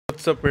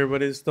What's up,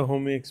 everybody? It's the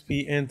homie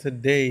XP, and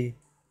today,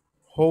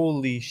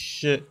 holy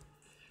shit!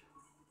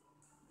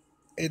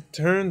 It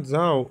turns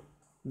out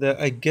that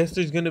I guess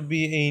there's gonna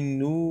be a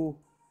new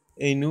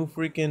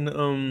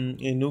Gogeta.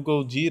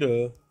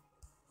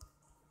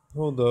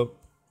 Hold up,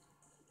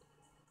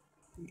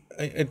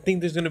 I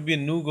think there's gonna be a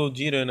new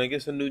Gogeta, and I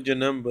guess a new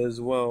Janemba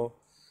as well.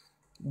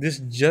 This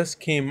just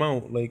came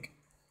out, like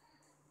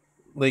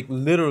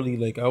literally,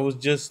 like I was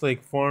just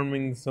like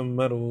farming some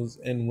metals,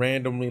 and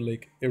randomly,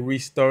 like it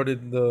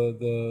restarted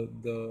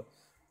the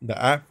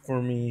app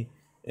for me,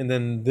 and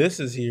then this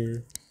is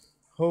here.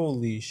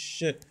 Holy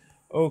shit.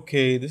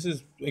 Okay, this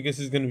is I guess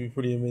is gonna be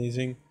pretty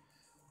amazing.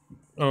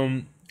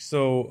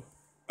 So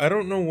I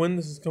don't know when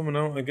this is coming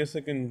out. I guess I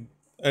don't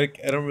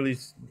really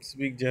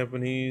speak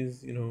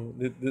Japanese,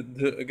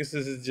 I guess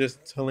this is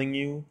just telling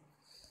you,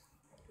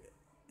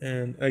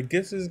 and I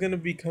guess it's gonna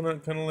be kind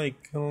of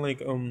like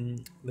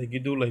you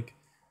do like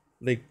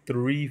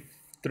three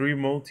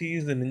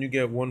multis, and then you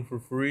get one for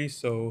free.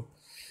 So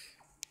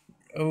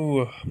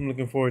oh, I'm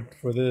looking forward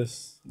for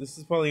this. This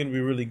is probably gonna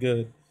be really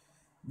good,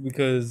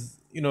 because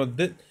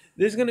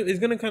this gonna it's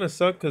gonna kind of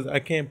suck because I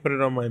can't put it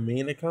on my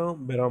main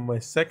account, but on my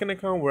second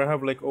account where I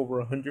have like over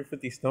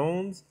 150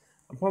 stones,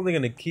 I'm probably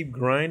gonna keep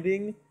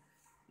grinding,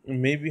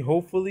 and maybe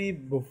hopefully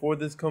before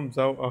this comes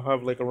out I'll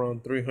have like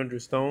around 300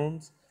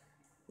 stones,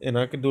 and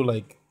I could do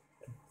like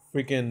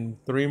freaking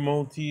three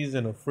multis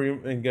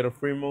and get a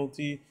free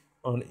multi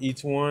on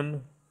each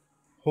one.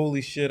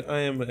 Holy shit, I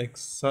am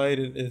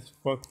excited as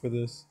fuck for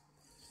this.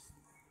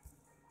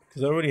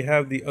 Because I already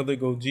have the other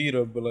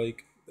Gogeta, but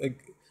like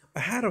I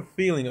had a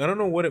feeling. I don't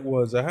know what it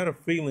was. I had a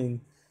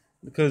feeling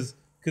because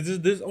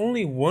there's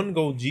only one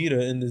Gogeta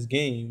in this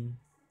game.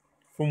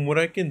 From what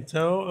I can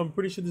tell, I'm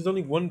pretty sure there's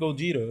only one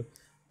Gogeta,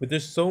 but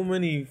there's so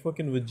many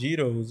fucking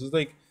Vegetos. There's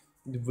like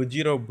the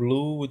Vegito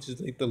Blue, which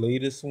is like the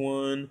latest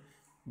one.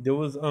 There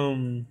was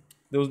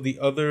the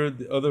other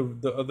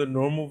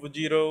normal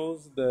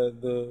Vegetos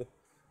that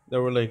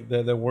were like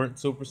that weren't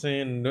Super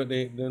Saiyan.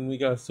 Then we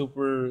got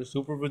Super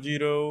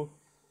Vegito,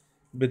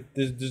 but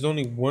there's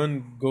only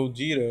one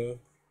Gogeta,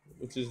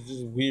 which is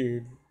just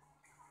weird.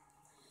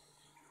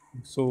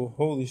 So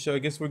holy shit! I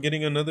guess we're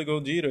getting another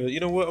Gogeta. You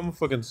know what? I'm gonna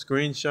fucking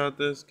screenshot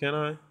this. Can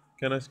I?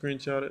 Can I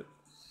screenshot it?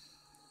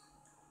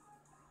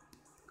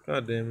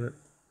 God damn it!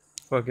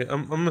 Fuck it.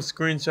 I'm gonna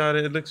screenshot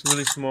it. It looks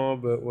really small,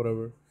 but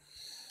whatever.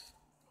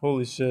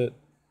 Holy shit!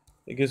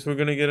 I guess we're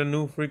gonna get a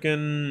new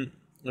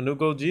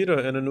Gogeta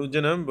and a new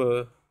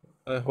Janemba.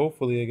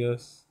 Hopefully, I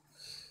guess.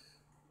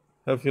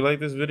 If you like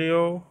this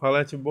video, holla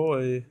at your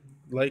boy.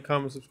 Like,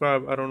 comment,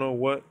 subscribe. I don't know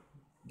what.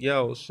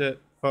 Yo,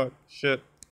 shit, fuck, shit.